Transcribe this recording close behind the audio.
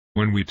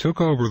When we took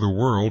over the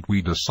world,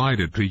 we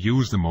decided to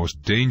use the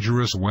most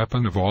dangerous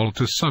weapon of all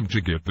to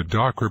subjugate the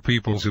darker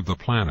peoples of the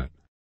planet.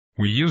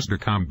 We used a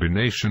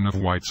combination of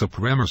white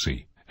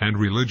supremacy and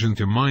religion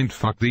to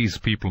mindfuck these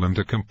people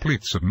into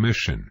complete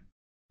submission.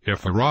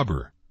 If a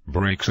robber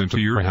breaks into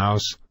your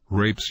house,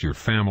 rapes your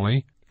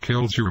family,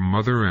 kills your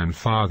mother and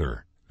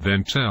father,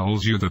 then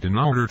tells you that in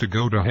order to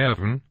go to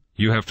heaven,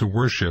 you have to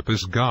worship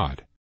as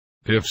God.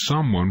 If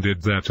someone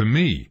did that to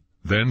me,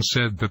 then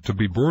said that to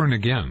be born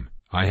again,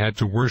 I had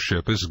to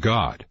worship as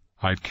God,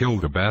 I'd kill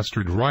the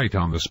bastard right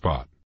on the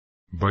spot.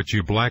 But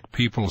you black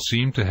people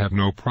seem to have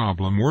no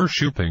problem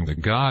worshipping the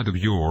God of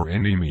your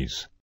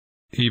enemies.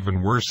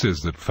 Even worse is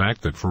the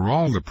fact that for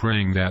all the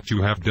praying that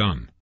you have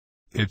done,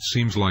 it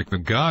seems like the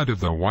God of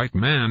the white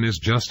man is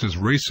just as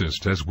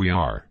racist as we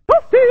are.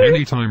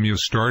 Anytime you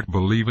start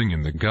believing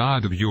in the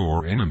God of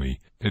your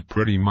enemy, it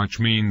pretty much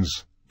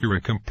means you're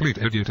a complete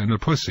idiot and a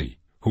pussy,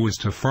 who is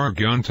too far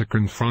gone to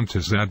confront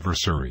his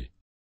adversary.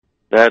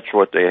 That's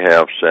what they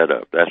have set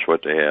up. That's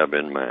what they have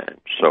in mind.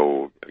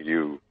 So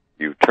you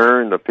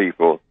turn the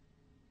people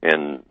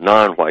and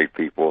non-white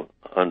people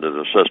under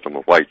the system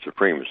of white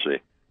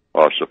supremacy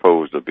are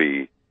supposed to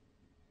be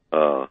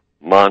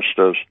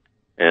monsters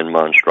and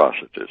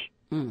monstrosities.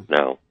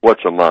 Now,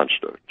 what's a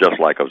monster? Just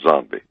like a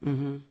zombie,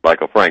 like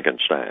a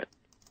Frankenstein.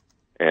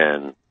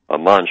 And a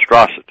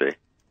monstrosity,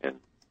 and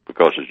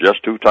because it's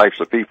just two types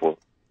of people,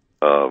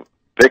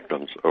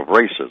 victims of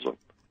racism,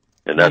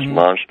 and that's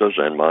monsters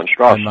and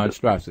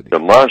monstrosities. The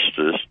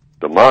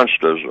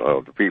monsters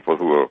are the people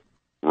who are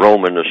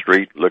roaming the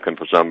street looking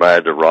for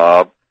somebody to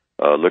rob,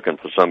 looking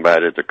for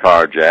somebody to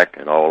carjack,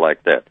 and all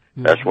like that.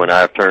 That's when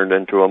I've turned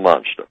into a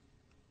monster.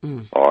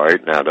 All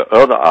right, now the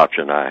other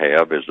option I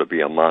have is to be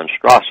a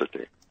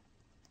monstrosity.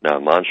 Now,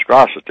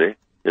 monstrosity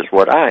is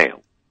what I am,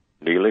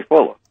 Neely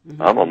Fuller.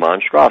 I'm a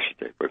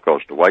monstrosity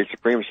because the white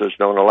supremacists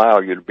don't allow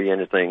you to be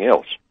anything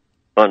else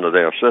under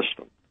their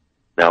system.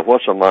 Now,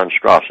 what's a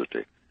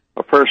monstrosity?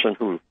 A person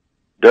who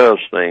does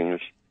things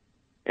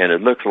and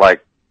it looks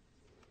like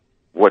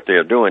what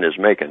they're doing is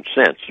making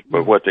sense,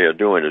 but what they're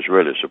doing is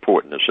really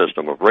supporting the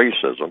system of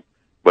racism,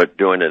 but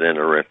doing it in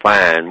a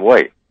refined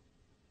way.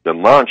 The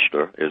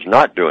monster is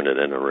not doing it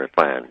in a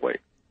refined way.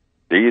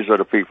 These are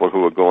the people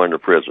who are going to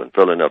prison,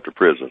 filling up the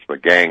prisons for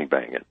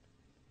gangbanging,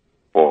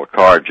 for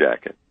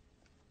carjacking,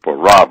 for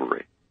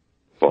robbery,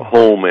 for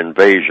home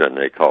invasion,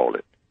 they call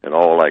it, and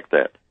all like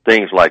that.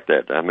 Things like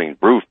that. I mean,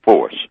 brute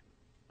force,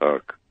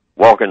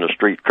 walking the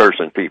street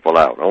cursing people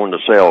out, on the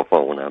cell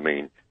phone, I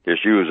mean,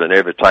 just using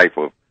every type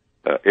of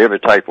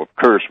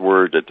curse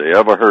word that they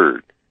ever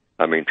heard.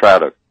 I mean, try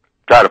to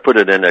put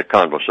it in that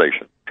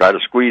conversation. Try to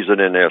squeeze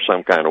it in there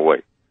some kind of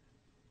way.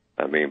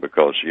 I mean,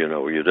 because,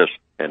 you're just,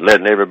 and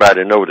letting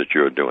everybody know that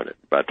you're doing it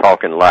by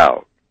talking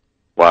loud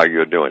while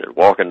you're doing it,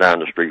 walking down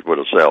the street with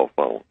a cell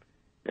phone,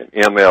 and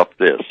MF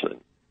this,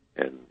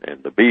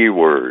 and the B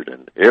word,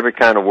 and every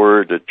kind of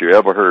word that you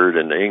ever heard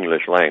in the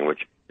English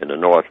language in the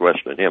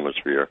Northwestern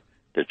Hemisphere,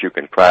 that you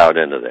can crowd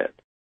into that.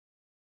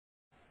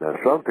 Now,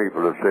 some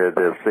people have said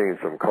they've seen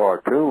some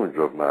cartoons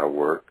of my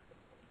work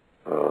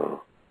on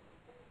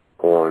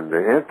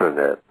the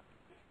Internet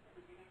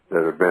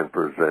that have been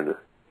presented,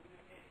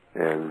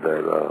 and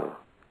that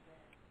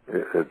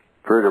it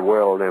pretty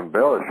well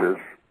embellishes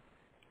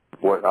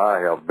what I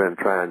have been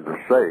trying to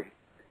say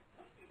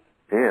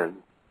in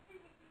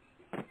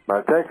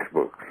my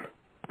textbooks.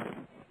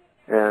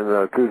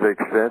 And to the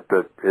extent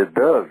that it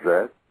does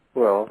that,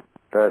 well,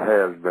 that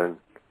has been,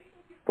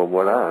 from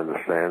what I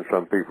understand,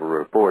 some people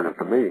reported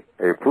to me,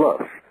 a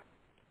plus.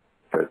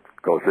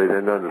 Because they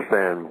didn't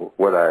understand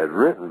what I had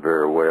written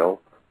very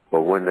well,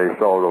 but when they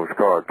saw those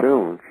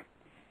cartoons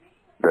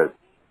that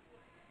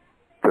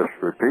just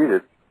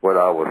repeated what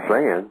I was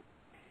saying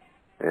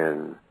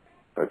and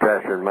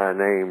attaching my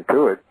name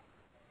to it,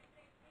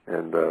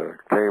 and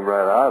came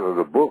right out of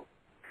the book,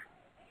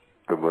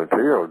 the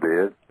material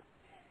did,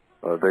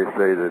 they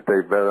say that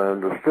they better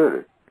understood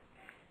it.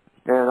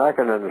 And I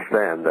can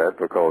understand that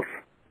because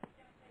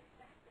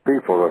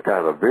people are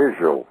kind of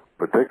visual,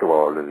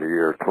 particularly in the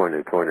year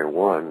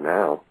 2021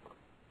 now,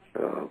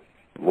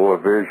 more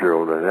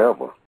visual than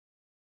ever.